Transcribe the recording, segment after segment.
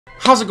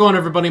How's it going,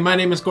 everybody? My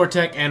name is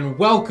Gortek, and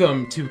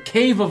welcome to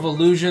Cave of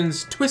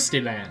Illusions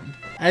Twistyland.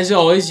 As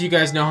always, you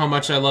guys know how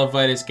much I love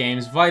Vitus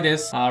games.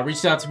 Vitus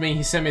reached out to me.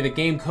 He sent me the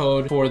game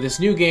code for this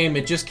new game.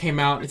 It just came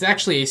out. It's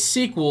actually a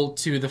sequel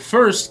to the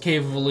first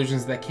Cave of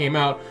Illusions that came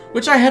out,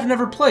 which I have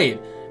never played.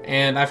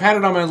 And I've had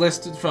it on my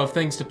list of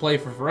things to play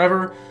for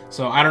forever,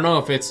 so I don't know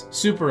if it's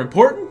super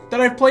important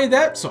that I've played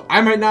that, so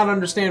I might not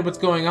understand what's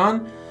going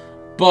on,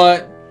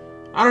 but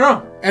I don't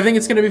know. I think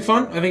it's going to be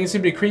fun. I think it's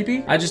going to be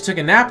creepy. I just took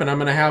a nap and I'm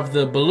going to have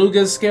the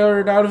belugas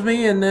scared out of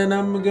me and then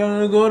I'm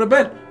going to go to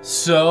bed.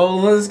 So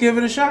let's give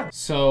it a shot.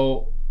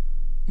 So,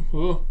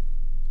 ooh,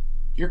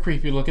 you're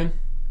creepy looking.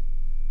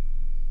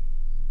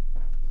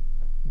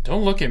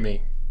 Don't look at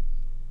me.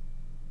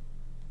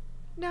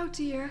 No,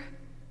 dear.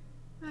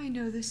 I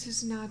know this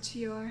is not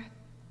your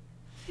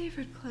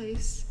favorite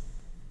place.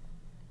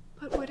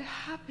 But what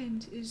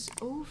happened is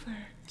over.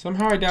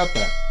 Somehow I doubt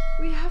that.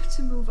 We have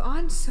to move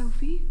on,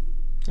 Sophie.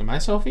 Am I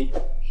Sophie?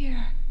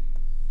 Here.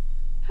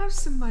 Have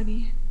some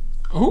money.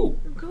 Oh,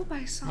 Go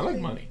buy something. I like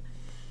money.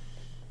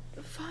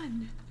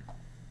 Fun.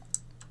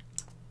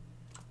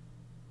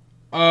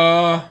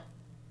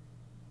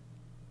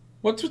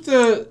 What's with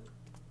the...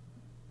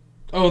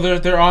 Oh,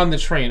 they're on the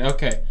train.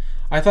 Okay.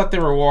 I thought they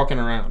were walking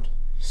around.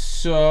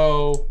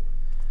 So...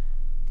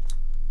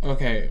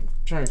 Okay. I'm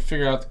trying to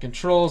figure out the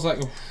controls. Like...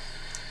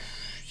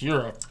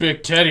 You're a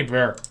big teddy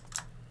bear.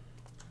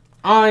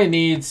 I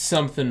need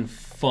something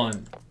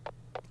fun.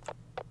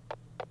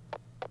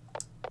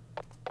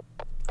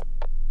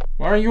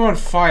 Why are you on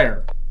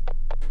fire?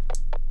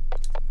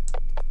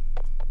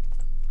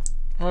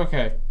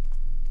 Okay.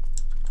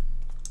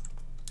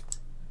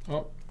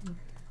 Oh.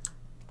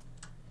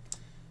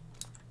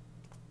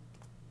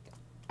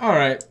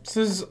 Alright,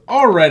 so this is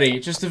already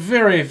just a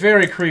very,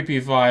 very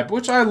creepy vibe,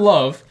 which I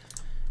love.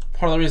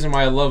 Part of the reason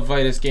why I love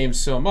Vitus games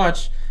so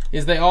much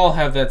is they all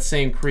have that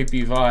same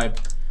creepy vibe.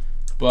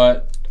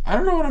 But I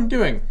don't know what I'm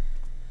doing.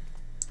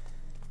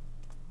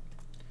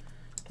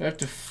 Do I have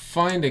to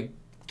find a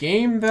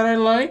game that I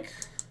like?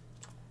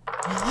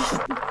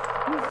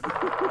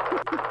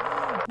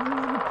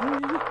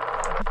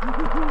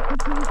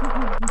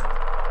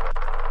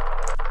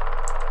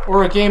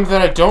 Or a game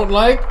that I don't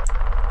like?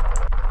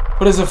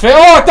 But is a fail?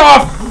 What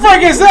the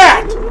frick is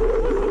that?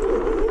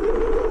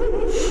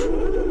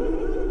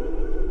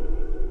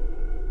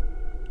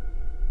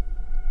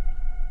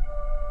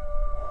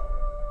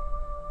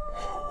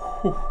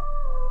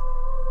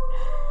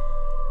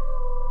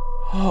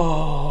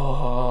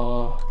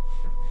 Oh,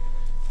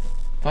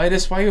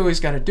 Vitus, why you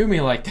always gotta do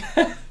me like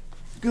that?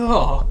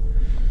 Oh.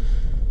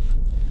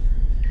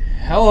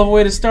 Hell of a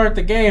way to start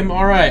the game.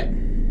 Alright.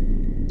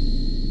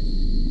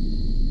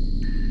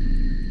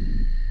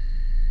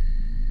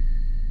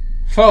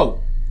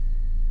 Foe.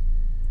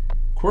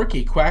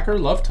 Quirky Quacker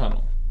Love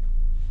Tunnel.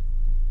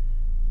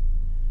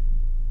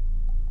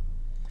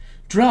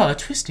 Draw a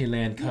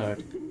Twistyland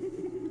card.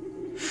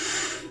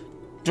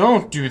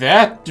 Don't do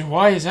that.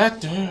 Why is that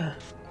there?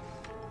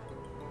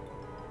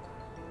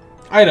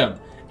 Item.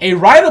 A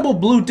rideable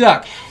blue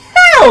duck.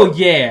 Hell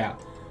yeah!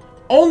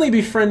 Only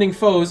befriending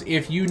foes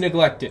if you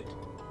neglect it.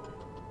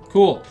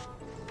 Cool.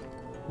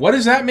 What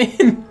does that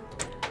mean?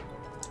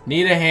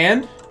 Need a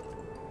hand?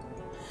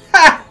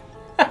 Ha!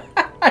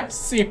 I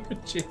see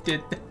what you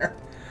did there.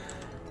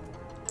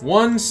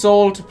 One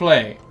soul to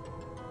play.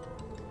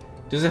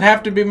 Does it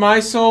have to be my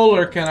soul,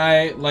 or can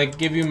I, like,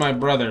 give you my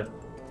brother?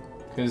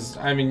 Because,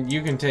 I mean,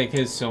 you can take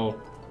his soul.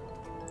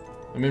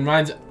 I mean,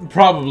 mine's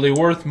probably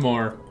worth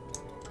more.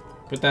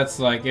 But that's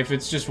like, if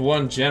it's just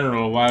one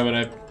general, why would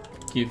I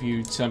give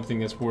you something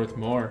that's worth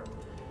more?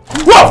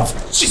 Whoa!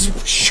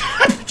 Jesus!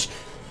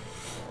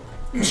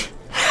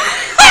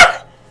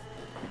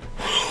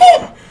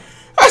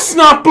 That's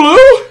not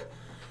blue!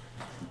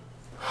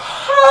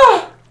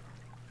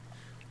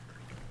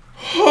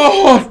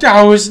 Oh,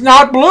 that was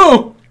not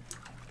blue!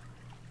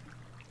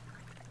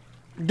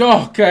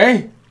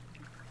 Okay.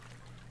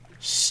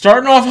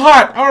 Starting off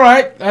hot.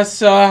 Alright, that's,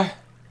 Can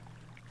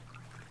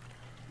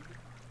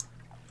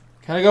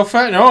I go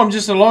fast? No, I'm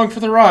just along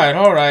for the ride.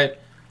 Alright.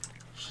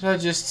 Should I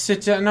just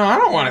sit down? No, I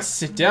don't want to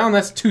sit down.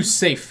 That's too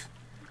safe.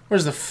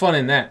 Where's the fun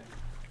in that?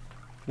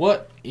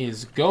 What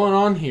is going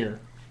on here?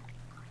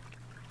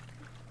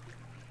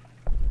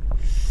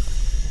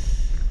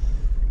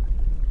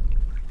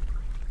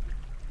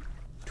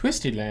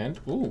 Twistyland?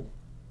 Ooh.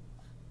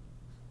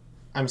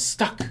 I'm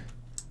stuck.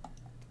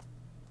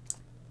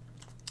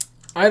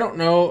 I don't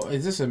know.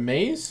 Is this a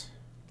maze?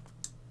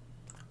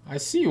 I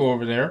see you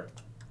over there.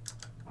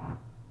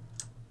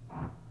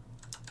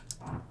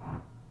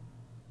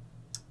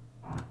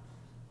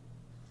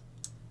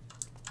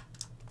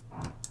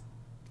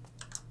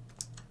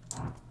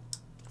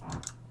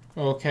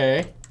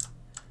 Okay.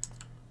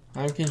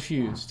 I'm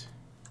confused.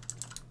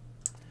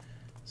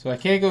 So I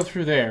can't go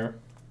through there.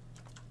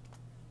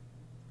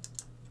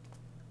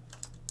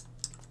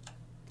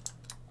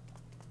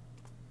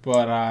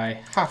 But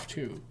I have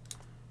to.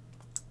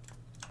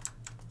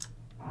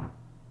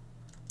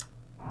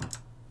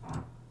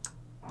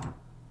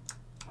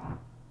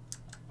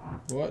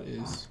 What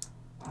is...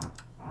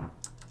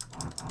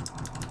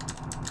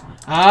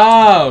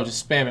 Oh,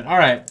 just spam it.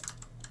 Alright.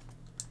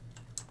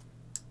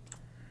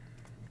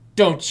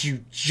 Don't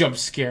you jump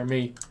scare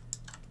me.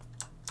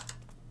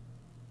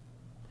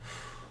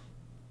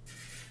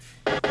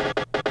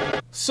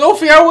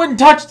 Sophie, I wouldn't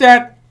touch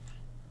that.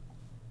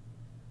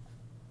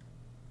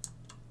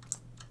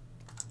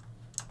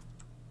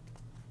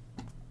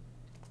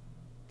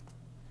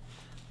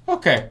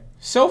 Okay,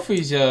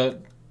 Sophie's a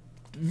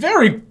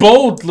very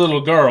bold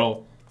little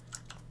girl.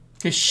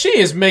 Because she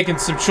is making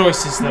some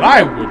choices that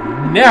I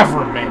would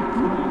never make.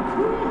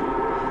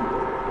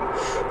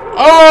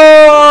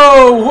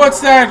 Oh,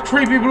 what's that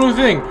creepy blue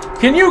thing?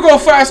 Can you go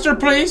faster,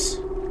 please?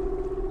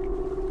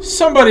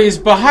 Somebody's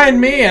behind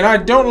me and I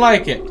don't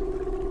like it.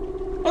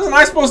 Wasn't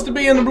I supposed to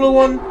be in the blue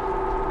one?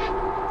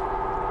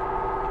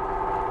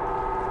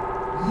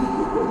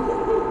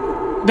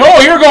 No,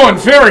 you're going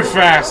very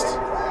fast.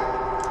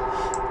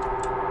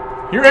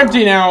 You're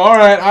empty now.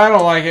 Alright, I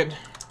don't like it.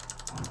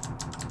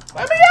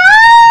 Let me out!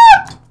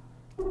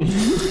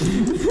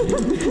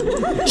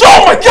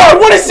 Oh my god,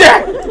 what is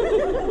that?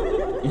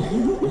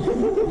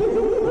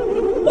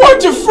 Why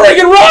don't you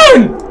friggin'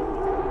 run?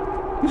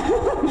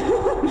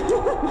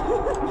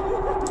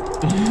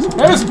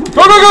 Let's go, go,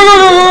 go,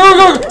 go,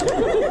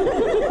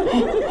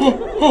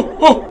 go,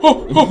 go,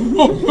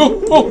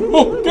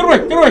 go! Get away,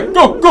 get away!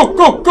 Go, go,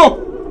 go, go!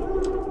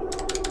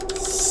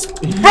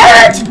 Burn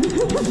it!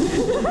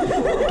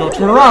 Don't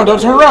turn around,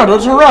 don't turn around,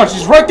 don't turn around.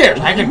 She's right there.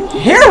 I can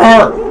hear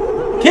her.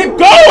 Keep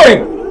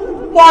going.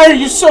 Why are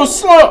you so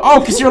slow? Oh,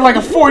 because you're like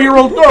a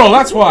 4-year-old girl.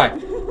 That's why.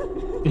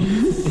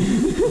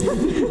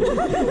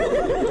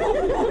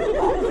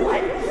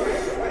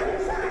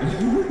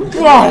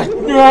 God,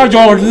 I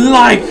don't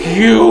like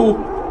you.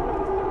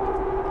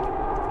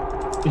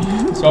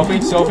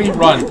 Sophie, Sophie,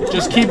 run.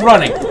 Just keep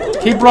running.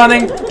 Keep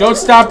running. Don't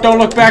stop. Don't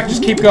look back.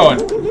 Just keep going.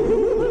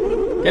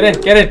 Get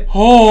in, get in.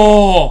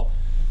 Oh.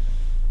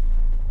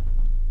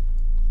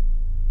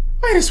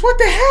 Wait, what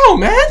the hell,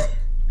 man?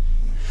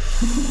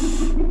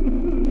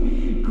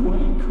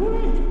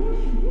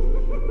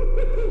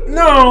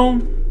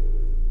 No,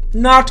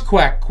 not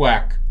quack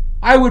quack.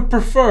 I would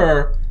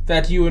prefer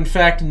that you in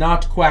fact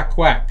not quack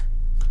quack.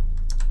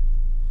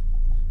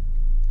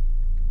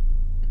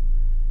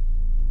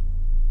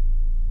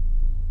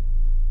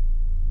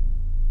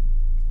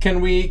 Can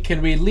we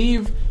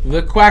leave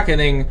the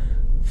quackening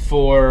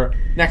for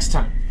next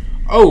time?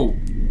 Oh,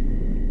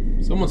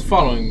 someone's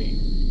following me.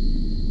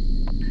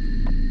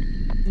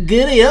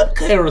 Giddy up,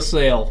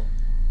 carousel.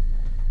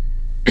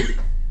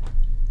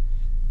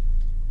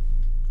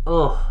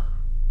 Ugh.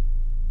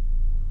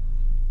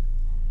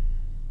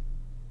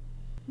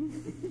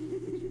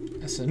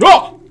 I said,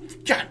 no!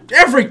 God,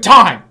 every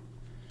time!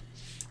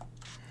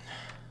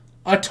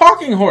 A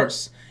talking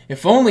horse.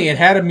 If only it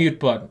had a mute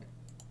button.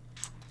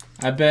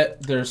 I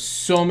bet there's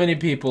so many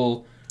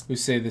people who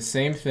say the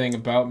same thing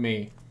about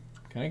me.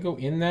 Can I go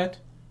in that?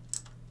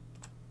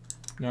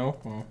 No?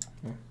 Oh,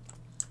 no.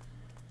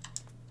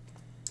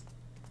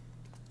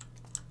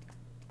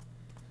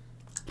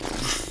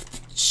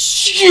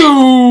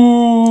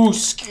 You!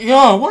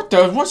 Oh, what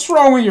the? What's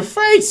wrong with your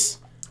face?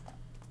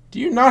 Do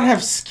you not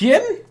have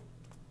skin?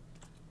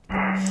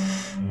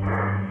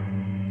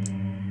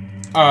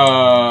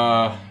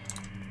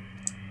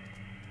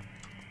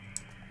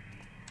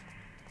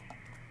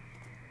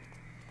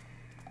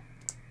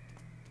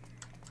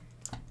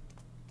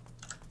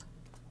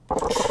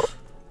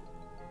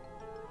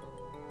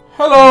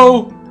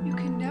 Hello? You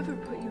can never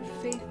put your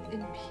faith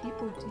in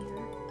people,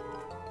 dear.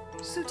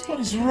 So take What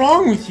is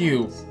wrong with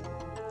you?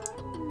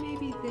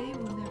 Maybe they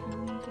will never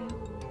leave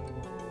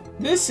you.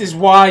 This is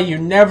why you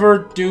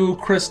never do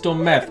crystal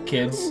meth,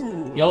 kids.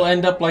 You'll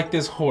end up like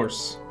this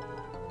horse.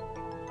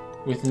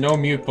 With no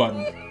mute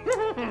button.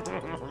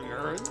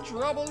 You're in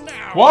trouble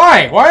now.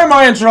 Why? Why am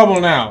I in trouble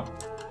now?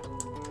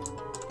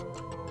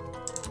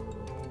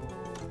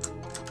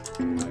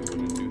 I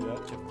wouldn't do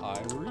that if I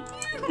were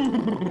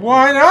you.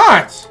 Why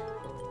not?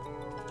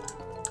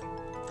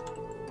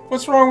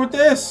 What's wrong with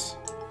this?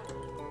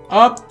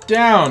 Up,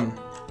 down.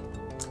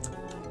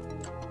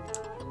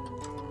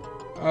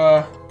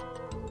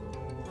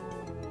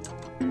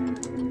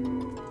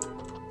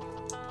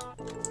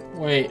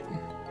 Wait.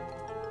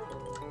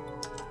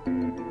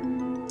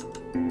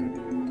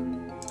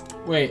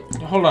 Wait,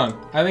 hold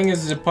on. I think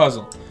this is a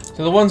puzzle.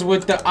 So the ones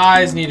with the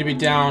eyes need to be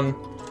down.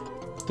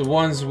 The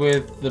ones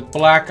with the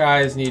black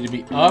eyes need to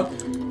be up.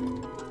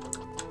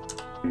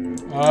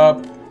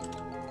 Up.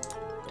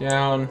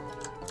 Down.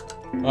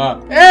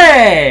 Up.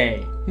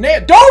 Hey!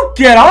 Don't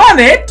get on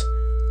it!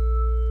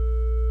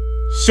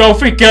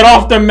 Sophie, get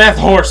off the meth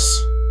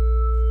horse!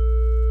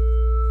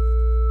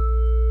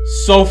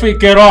 Sophie,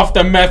 get off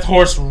the meth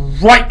horse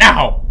right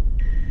now!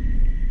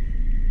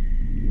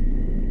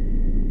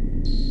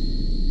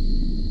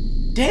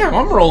 Damn,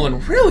 I'm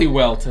rolling really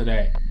well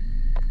today.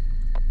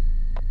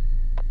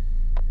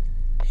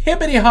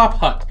 Hippity hop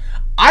hut.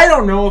 I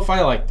don't know if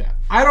I like that.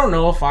 I don't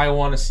know if I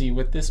want to see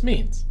what this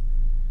means.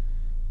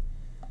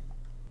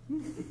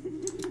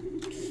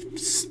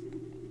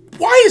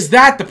 Why is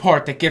that the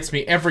part that gets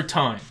me every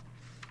time?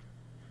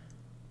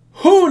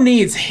 Who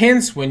needs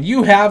hints when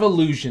you have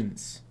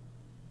illusions?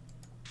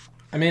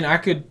 I mean, I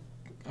could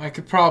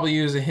probably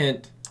use a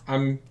hint.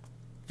 I'm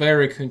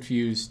very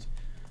confused.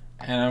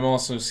 And I'm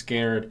also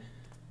scared.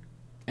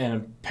 And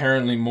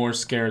apparently more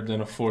scared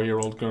than a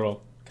 4-year-old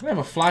girl. Can I have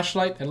a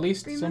flashlight at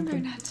least? Remember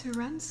something? not to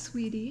run,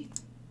 sweetie.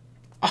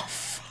 Oh,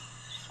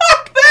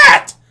 fuck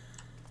that!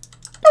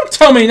 Don't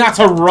tell me not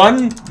to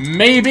run,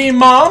 maybe,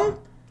 Mom?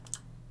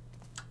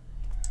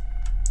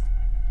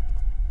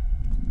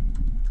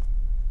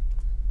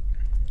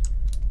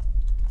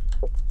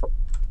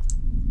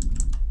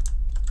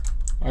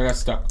 I got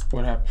stuck.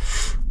 What happened?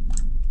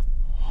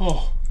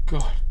 Oh,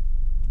 God.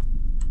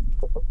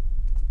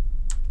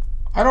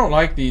 I don't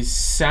like these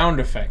sound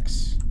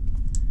effects.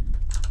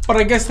 But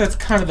I guess that's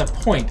kind of the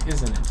point,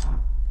 isn't it?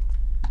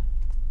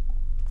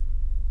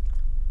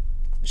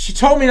 She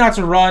told me not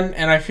to run,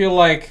 and I feel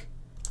like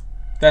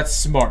that's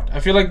smart. I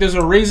feel like there's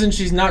a reason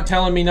she's not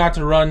telling me not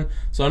to run,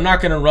 so I'm not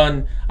gonna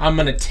run. I'm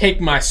gonna take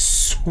my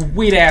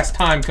sweet-ass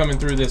time coming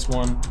through this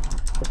one.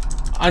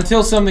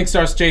 Until something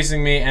starts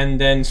chasing me,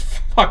 and then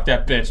fuck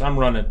that bitch, I'm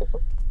running.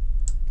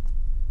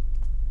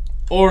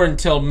 Or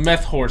until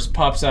Meth Horse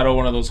pops out of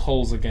one of those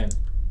holes again.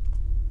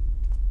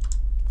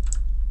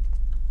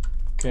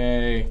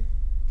 Okay.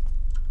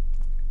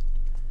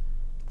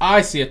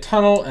 I see a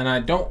tunnel, and I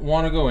don't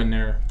want to go in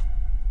there.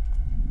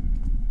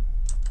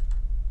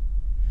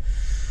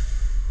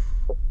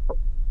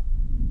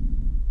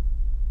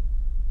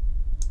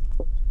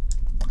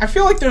 I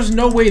feel like there's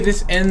no way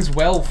this ends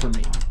well for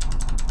me.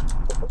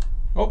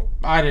 Oh,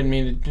 I didn't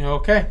mean to.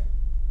 Okay.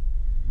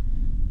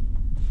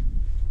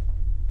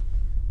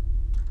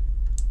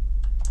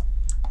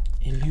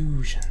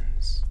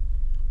 Illusions.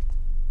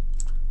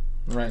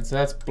 Right, so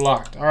that's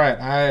blocked. Alright,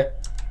 I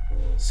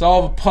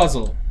solve a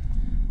puzzle.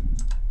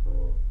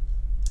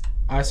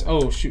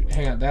 Oh, shoot.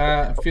 Hang on.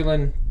 That. I'm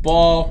feeling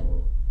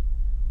ball.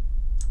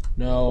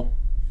 No.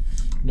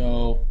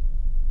 No.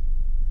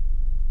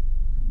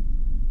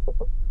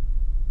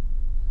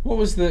 What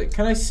was the...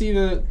 Can I see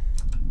the...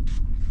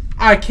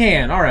 I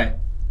can. Alright.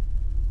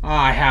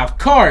 I have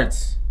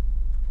cards.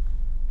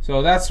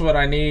 So that's what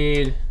I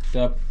need.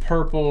 The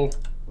purple...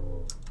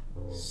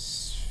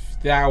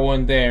 That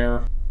one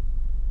there.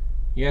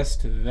 Yes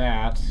to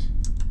that.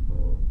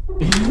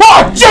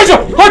 Oh,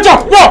 Jesus! Watch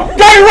out! No! Don't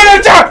run out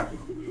of time!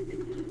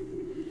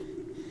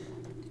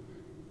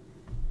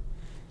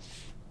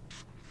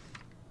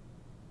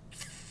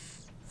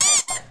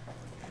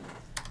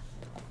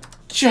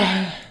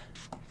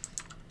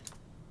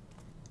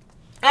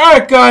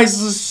 Alright,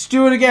 guys, let's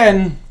do it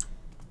again.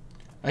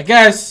 I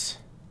guess.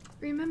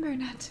 Remember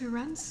not to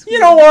run, sweetie. You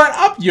know what?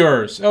 Up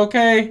yours,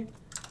 okay?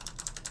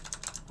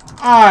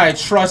 I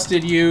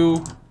trusted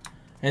you.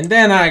 And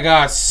then I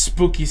got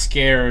spooky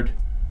scared.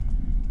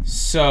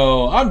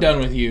 So, I'm done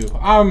with you.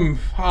 I'm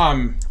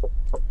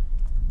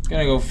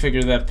gonna go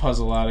figure that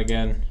puzzle out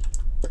again.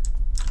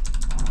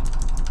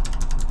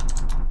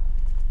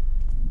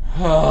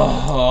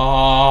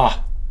 Oh.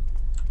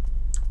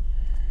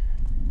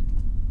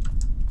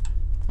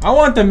 I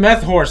want the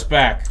Meth Horse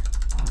back.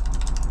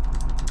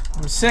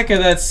 I'm sick of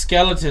that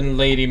skeleton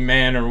lady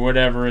man or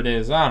whatever it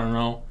is. I don't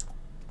know.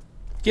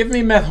 Give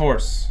me Meth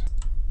Horse.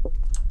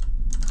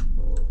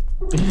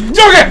 Okay,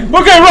 run,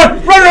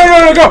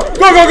 go,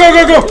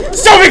 go,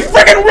 Sophie,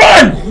 freaking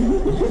run!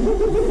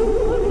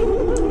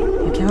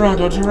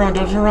 Don't turn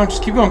around,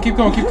 just keep going,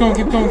 go,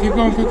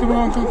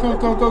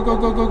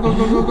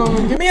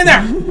 get me in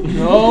there!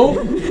 No,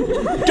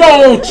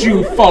 don't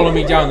you follow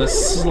me down the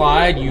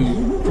slide,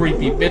 you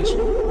creepy bitch.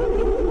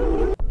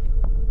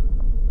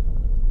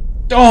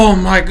 Oh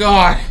my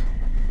God.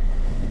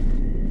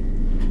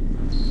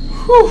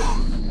 Whew.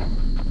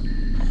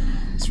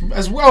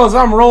 As well as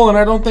I'm rolling,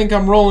 I don't think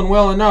I'm rolling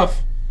well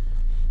enough.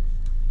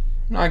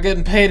 I'm not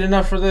getting paid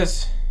enough for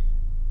this.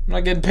 I'm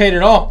not getting paid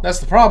at all. That's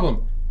the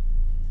problem.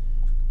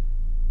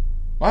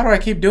 Why do I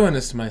keep doing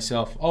this to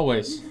myself?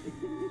 Always.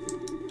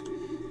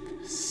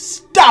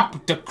 Stop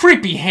with the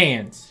creepy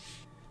hands.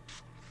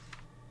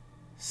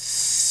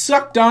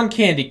 Sucked on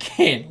candy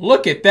cane.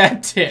 Look at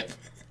that tip.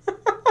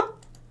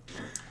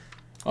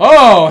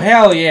 Oh,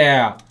 hell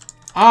yeah.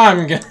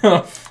 I'm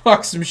gonna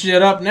fuck some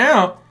shit up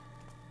now.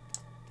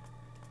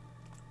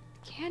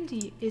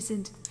 Candy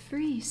isn't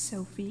free,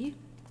 Sophie.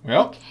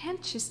 Well, You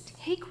can't just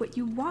take what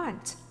you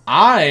want.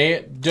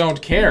 I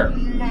don't care.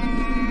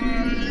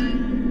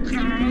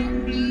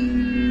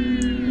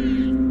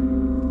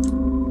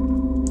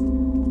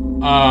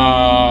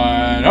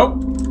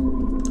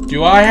 Nope.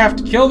 Do I have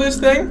to kill this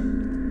thing?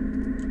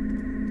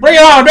 Bring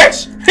it on,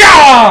 bitch!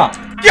 Yeah!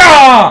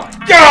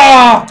 Yeah!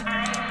 Yeah!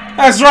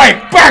 That's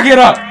right! Back it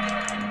up!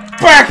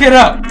 Back it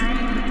up!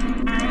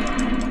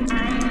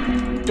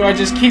 Do I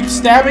just keep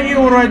stabbing you?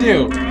 What do I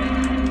do?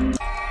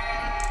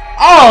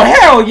 Oh,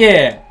 hell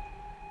yeah!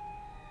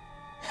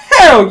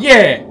 Hell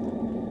yeah!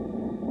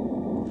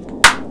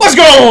 Let's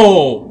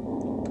go!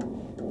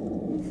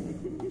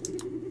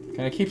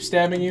 Can I keep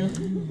stabbing you?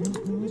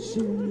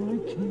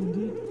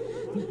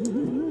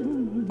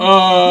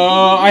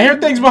 I hear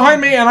things behind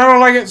me and I don't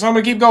like it, so I'm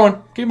gonna keep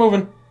going. Keep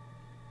moving.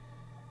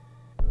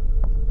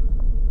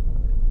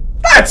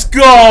 Let's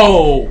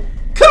go!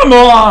 Come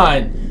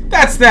on!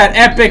 That's that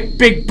epic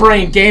big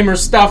brain gamer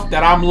stuff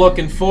that I'm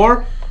looking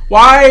for.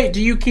 Why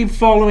do you keep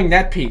following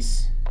that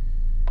piece?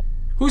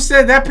 Who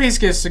said that piece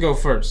gets to go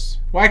first?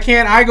 Why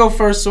can't I go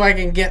first so I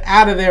can get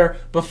out of there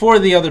before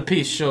the other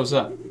piece shows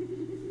up?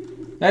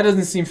 That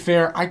doesn't seem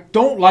fair. I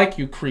don't like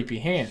you, creepy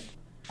hand.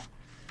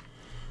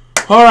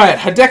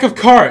 Alright, a deck of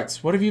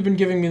cards. What have you been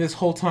giving me this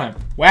whole time?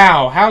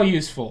 Wow, how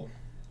useful.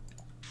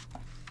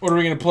 What are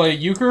we going to play?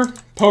 Euchre?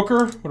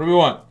 Poker? What do we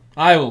want?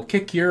 I will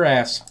kick your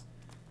ass.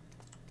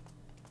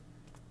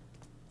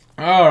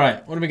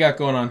 Alright, what do we got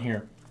going on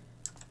here?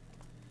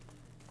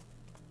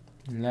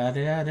 La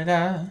da da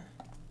da.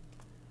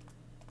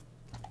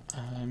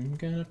 I'm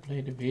gonna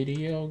play the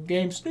video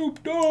game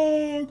Snoop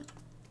Dogg.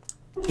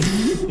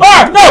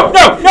 Ah! No!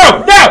 No!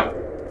 No! No!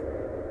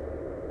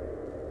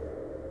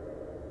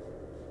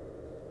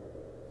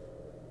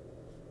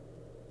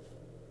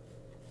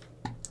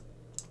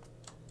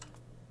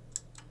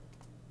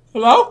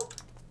 Hello?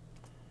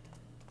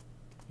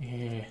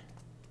 Yeah.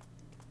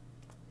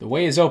 The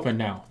way is open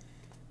now.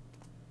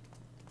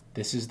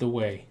 This is the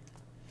way.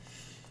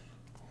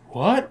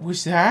 What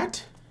was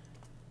that?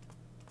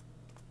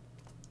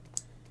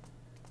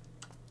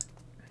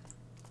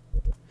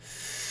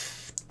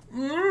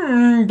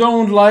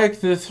 Don't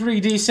like the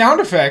 3D sound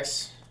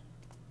effects.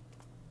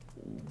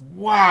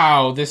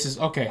 Wow, this is...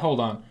 Okay, hold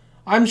on.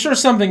 I'm sure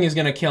something is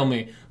gonna kill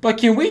me. But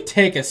can we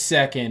take a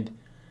second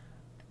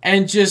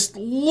and just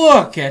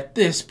look at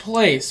this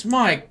place?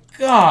 My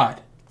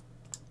God.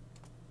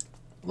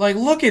 Like,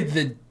 look at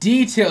the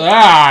detail.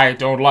 Ah, I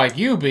don't like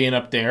you being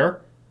up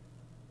there.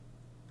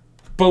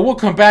 But we'll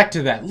come back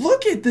to that.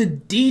 Look at the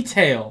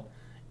detail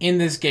in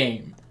this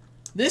game.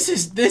 This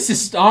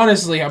is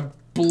honestly, I'm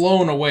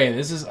blown away.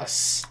 This is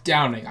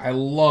astounding. I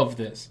love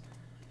this.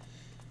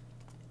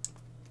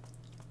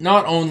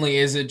 Not only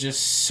is it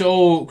just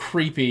so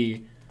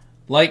creepy,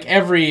 like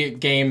every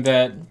game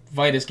that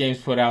Vitus Games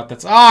put out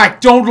that's, I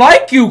don't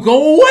like you,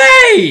 go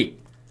away!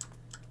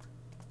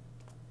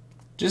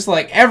 Just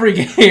like every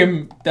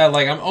game that,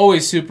 like, I'm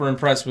always super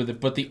impressed with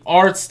it, but the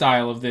art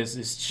style of this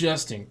is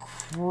just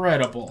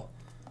incredible.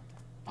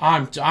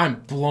 I'm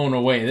blown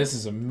away. This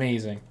is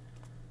amazing.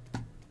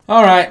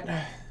 Alright.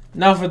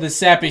 Enough of the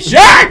sappy shit.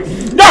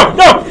 No!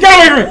 No! Get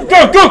away from me!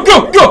 Go! Go!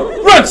 Go!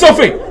 Go! Run,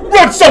 Sophie!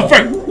 Run,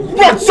 Sophie!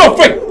 Run,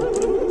 Sophie!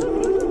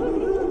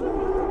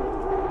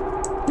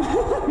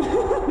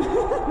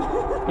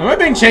 Am I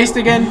being chased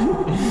again?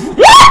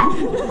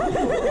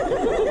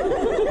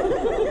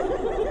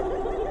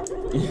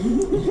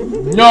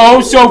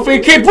 No, Sophie,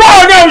 keep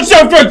running! No,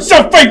 Sophie!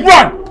 Sophie,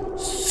 run!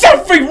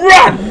 Sophie,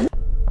 run!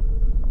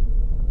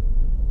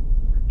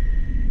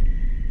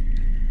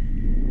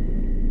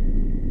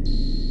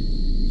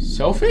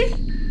 Sophie?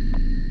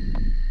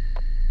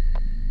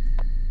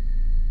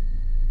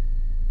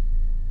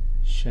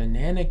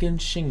 Shenanigan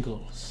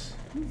Shingles.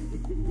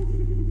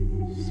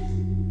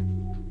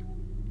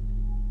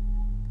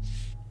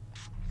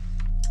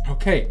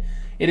 Okay,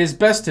 it is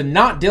best to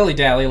not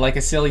dilly-dally like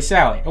a silly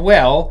Sally.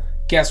 Well,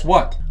 guess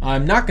what?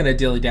 I'm not gonna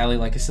dilly-dally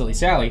like a silly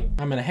Sally.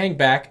 I'm gonna hang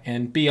back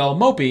and be all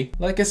mopey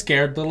like a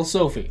scared little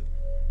Sophie.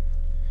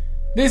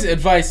 This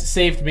advice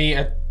saved me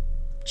a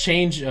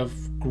change of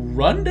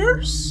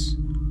grunders?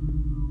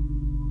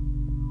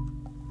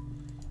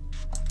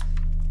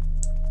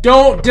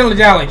 Don't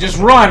dilly-dally, just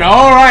run.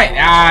 Alright,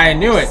 I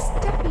knew it.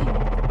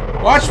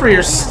 Watch for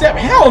your step.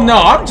 Hell no,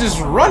 I'm just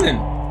running.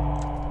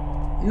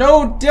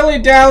 No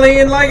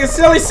dilly-dallying like a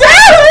silly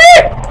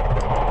Sally!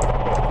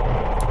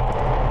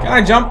 Can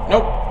I jump?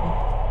 Nope.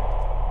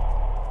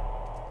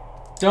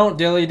 Don't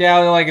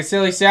dilly-dally like a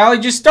silly Sally,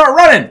 just start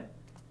running.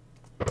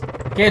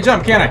 Can't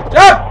jump, can I?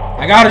 Jump!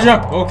 I gotta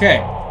jump. Okay.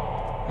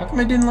 How come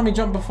it didn't let me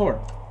jump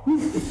before?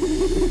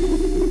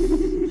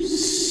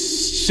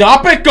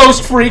 Stop it,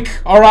 ghost freak!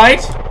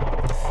 Alright?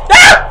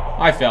 Ah!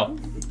 I fell.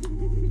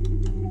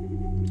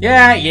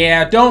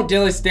 Yeah, don't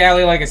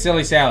dilly-dally like a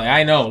silly Sally.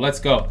 I know, let's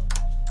go.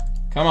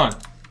 Come on.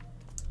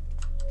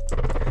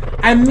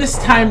 I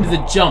mistimed the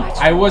jump.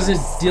 I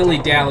wasn't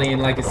dilly-dallying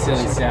like a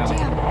silly Sally.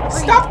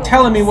 Stop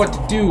telling me what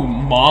to do,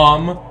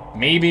 Mom.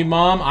 Maybe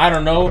Mom, I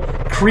don't know.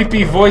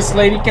 Creepy voice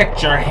lady,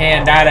 get your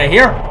hand out of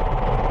here.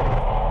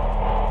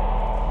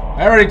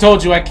 I already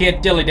told you I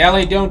can't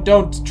dilly-dally.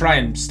 Don't try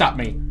and stop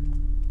me.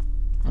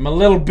 I'm a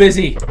little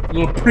busy, a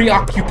little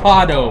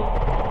preoccupado.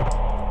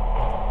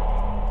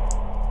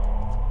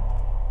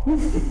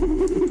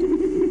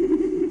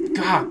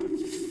 God,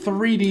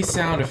 3D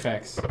sound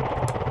effects.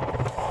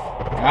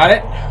 Got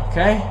it?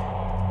 Okay.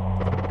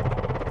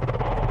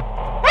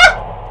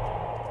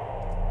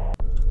 Ah!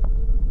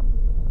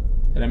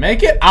 Did I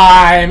make it?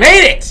 I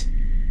made it!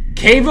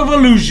 Cave of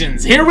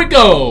Illusions, here we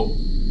go!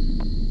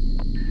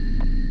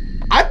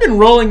 I've been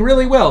rolling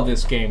really well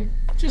this game.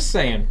 Just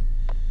saying.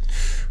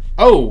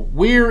 Oh,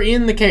 we're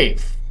in the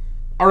cave.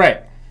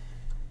 Alright.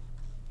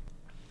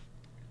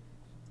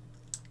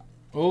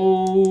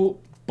 Oh,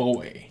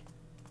 boy.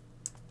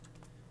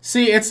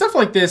 See, it's stuff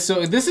like this.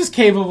 So this is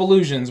Cave of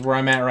Illusions where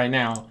I'm at right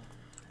now.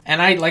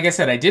 And like I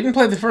said, I didn't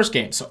play the first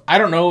game, so I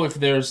don't know if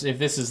this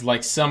is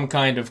like some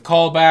kind of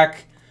callback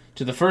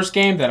to the first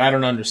game that I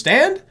don't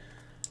understand.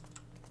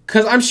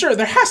 Because I'm sure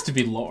there has to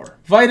be lore.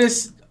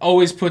 Vitus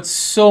always puts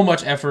so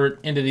much effort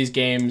into these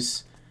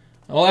games.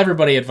 Well,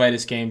 everybody at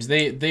Vitus Games,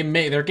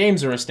 their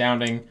games are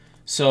astounding.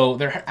 So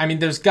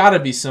there's got to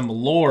be some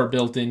lore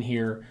built in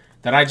here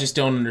that I just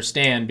don't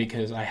understand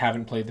because I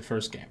haven't played the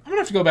first game. I'm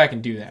gonna have to go back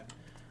and do that.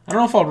 I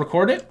don't know if I'll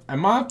record it.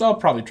 I'll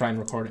probably try and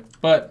record it,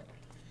 but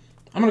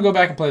I'm gonna go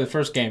back and play the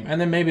first game, and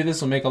then maybe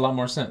this will make a lot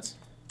more sense.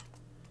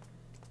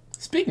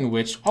 Speaking of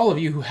which, all of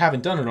you who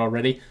haven't done it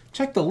already,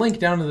 check the link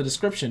down in the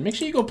description. Make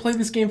sure you go play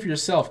this game for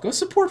yourself. Go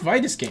support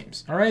Vitus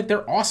Games, alright?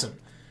 They're awesome.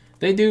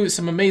 They do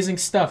some amazing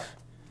stuff.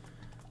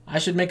 I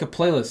should make a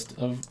playlist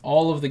of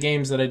all of the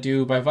games that I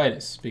do by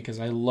Vitus, because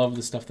I love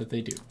the stuff that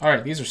they do.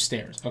 Alright, these are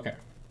stairs. Okay.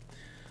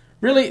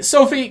 Really?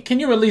 Sophie, can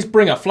you at least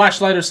bring a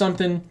flashlight or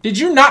something? Did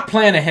you not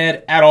plan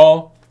ahead at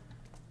all?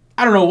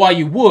 I don't know why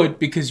you would,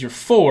 because you're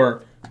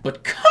 4,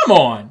 but come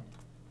on!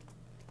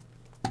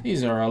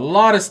 These are a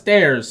lot of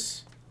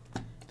stairs.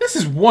 This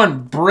is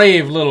one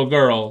brave little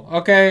girl,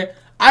 okay?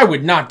 I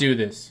would not do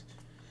this.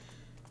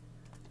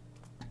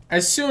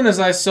 As soon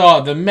as I saw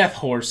the meth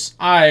horse,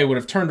 I would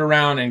have turned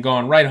around and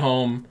gone right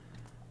home.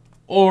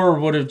 Or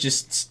would have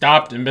just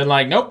stopped and been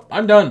like, nope,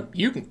 I'm done.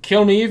 You can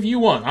kill me if you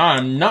want.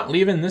 I'm not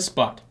leaving this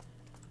spot.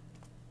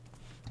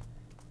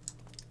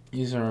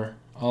 These are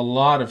a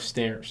lot of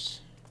stairs.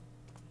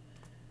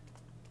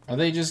 Are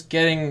they just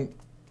getting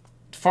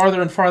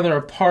farther and farther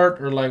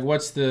apart? Or like,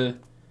 what's the...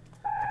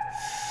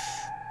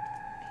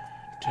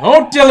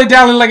 Don't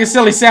dilly-dally like a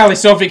silly Sally,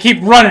 Sophie.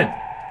 Keep running.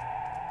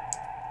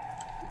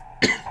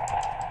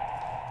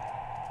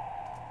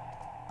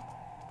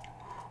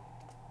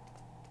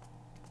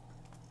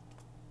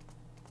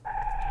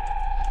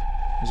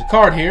 There's a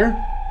card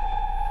here,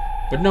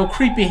 but no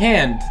creepy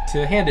hand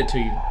to hand it to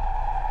you.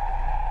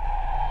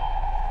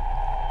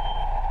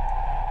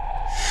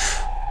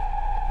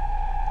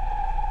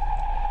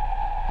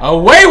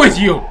 Away with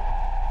you!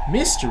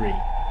 Mystery.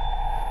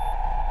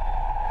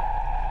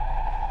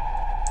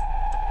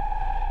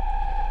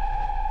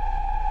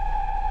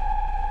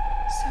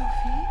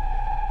 Sophie,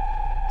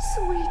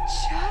 sweet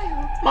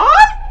child. Mom?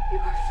 You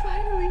are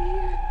finally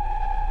here.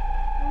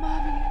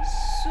 Mommy is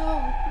so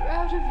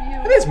proud of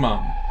you. It is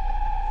Mom.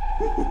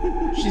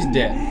 She's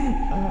dead.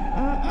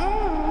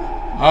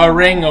 A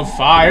ring of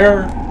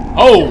fire.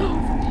 Oh!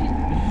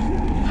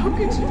 How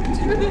could you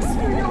do this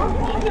for your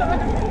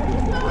mother?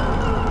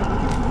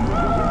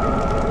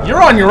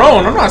 You're on your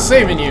own. I'm not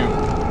saving you.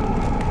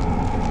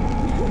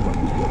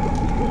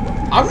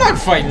 I'm not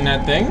fighting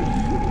that thing.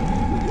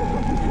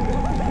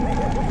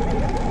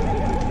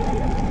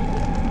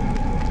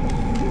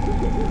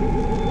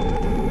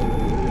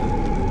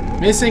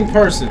 Missing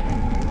person.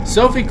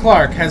 Sophie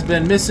Clark has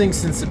been missing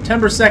since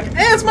September 2nd.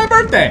 And it's my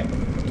birthday!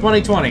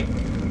 2020.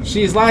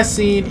 She is last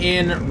seen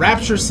in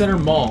Rapture Center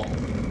Mall.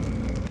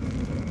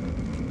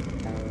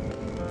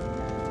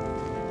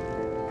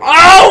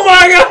 Oh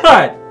my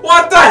god!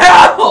 What the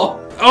hell?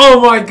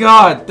 Oh my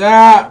god,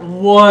 that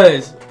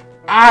was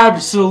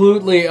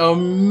absolutely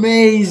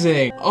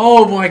amazing.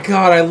 Oh my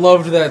god, I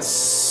loved that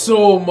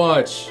so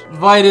much.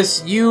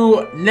 Vitus,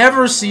 you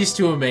never cease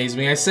to amaze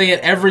me. I say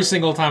it every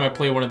single time I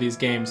play one of these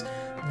games.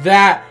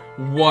 That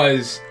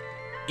was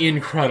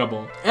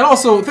incredible. And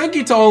also, thank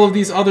you to all of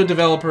these other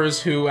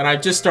developers who, and I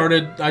just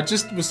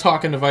was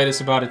talking to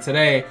Vitus about it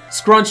today.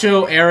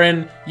 Scruncho,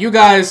 Aaron, you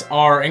guys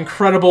are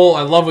incredible.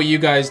 I love what you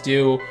guys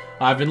do.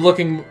 I've been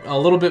looking a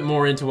little bit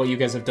more into what you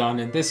guys have done,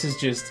 and this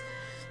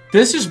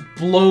just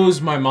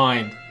blows my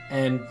mind.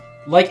 And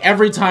like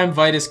every time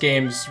Vitus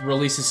Games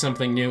releases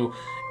something new,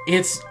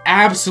 it's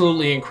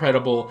absolutely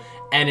incredible,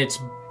 and it's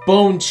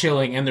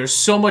bone-chilling, and there's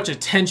so much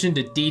attention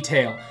to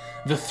detail.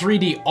 The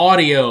 3D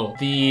audio,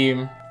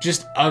 the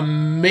just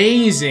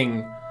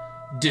amazing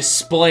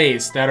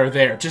displays that are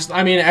there. Just,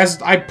 I mean, as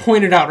I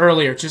pointed out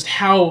earlier, just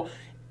how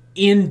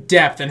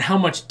in-depth and how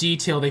much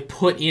detail they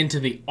put into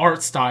the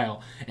art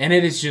style. And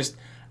it is just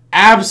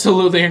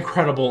absolutely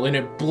incredible, and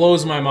it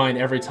blows my mind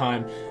every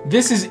time.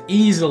 This is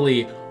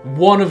easily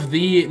one of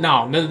the...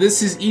 No,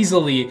 this is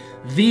easily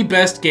the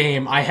best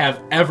game I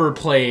have ever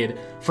played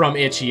from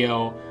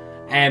Itch.io,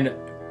 and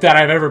that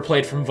I've ever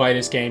played from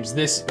Vitus Games.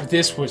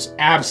 This was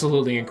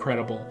absolutely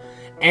incredible.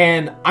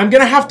 And I'm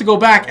gonna have to go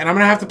back and I'm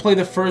gonna have to play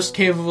the first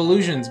Cave of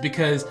Illusions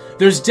because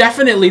there's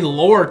definitely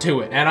lore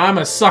to it, and I'm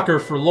a sucker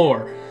for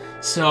lore.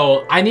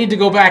 So I need to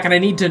go back and I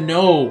need to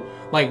know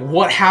like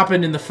what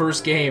happened in the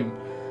first game.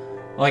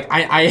 Like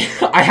I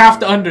have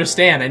to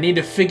understand. I need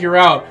to figure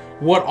out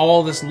what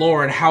all this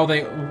lore and how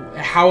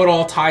it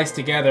all ties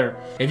together.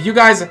 If you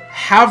guys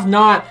have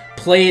not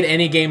played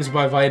any games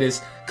by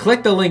Vitus,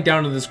 click the link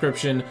down in the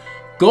description.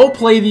 Go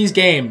play these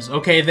games,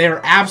 okay? They're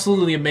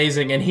absolutely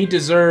amazing, and he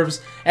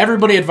deserves,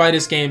 everybody at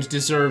Vitus Games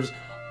deserves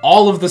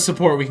all of the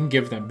support we can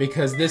give them,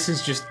 because this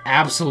is just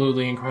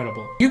absolutely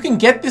incredible. You can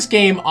get this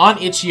game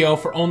on itch.io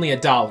for only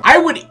 $1. I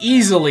would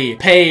easily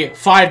pay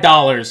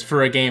 $5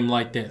 for a game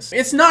like this.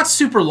 It's not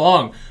super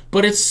long,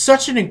 but it's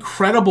such an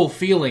incredible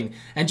feeling,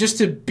 and just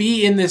to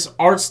be in this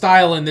art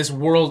style and this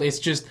world, it's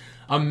just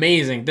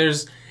amazing.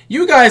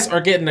 You guys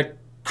are getting a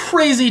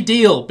crazy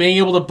deal being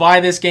able to buy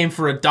this game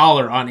for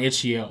 $1 on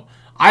itch.io.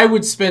 I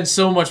would spend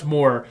so much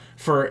more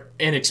for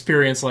an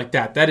experience like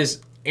that. That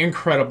is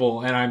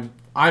incredible, and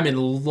I'm in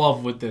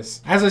love with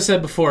this. As I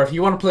said before, if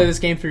you want to play this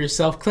game for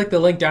yourself, click the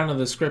link down in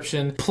the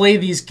description. Play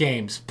these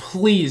games.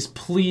 Please,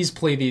 please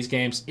play these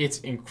games. It's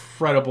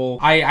incredible.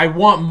 I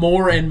want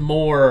more and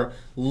more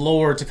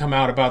lore to come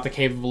out about the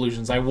Cave of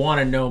Illusions. I want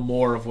to know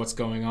more of what's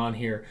going on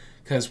here,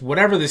 because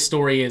whatever this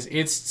story is,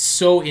 it's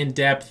so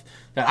in-depth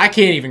that I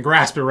can't even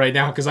grasp it right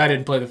now because I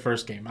didn't play the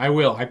first game. I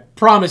will. I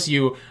promise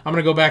you, I'm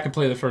going to go back and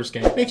play the first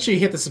game. Make sure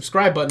you hit the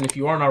subscribe button if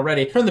you aren't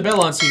already. Turn the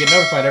bell on so you get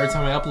notified every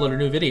time I upload a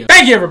new video.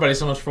 Thank you everybody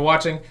so much for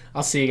watching.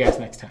 I'll see you guys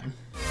next time.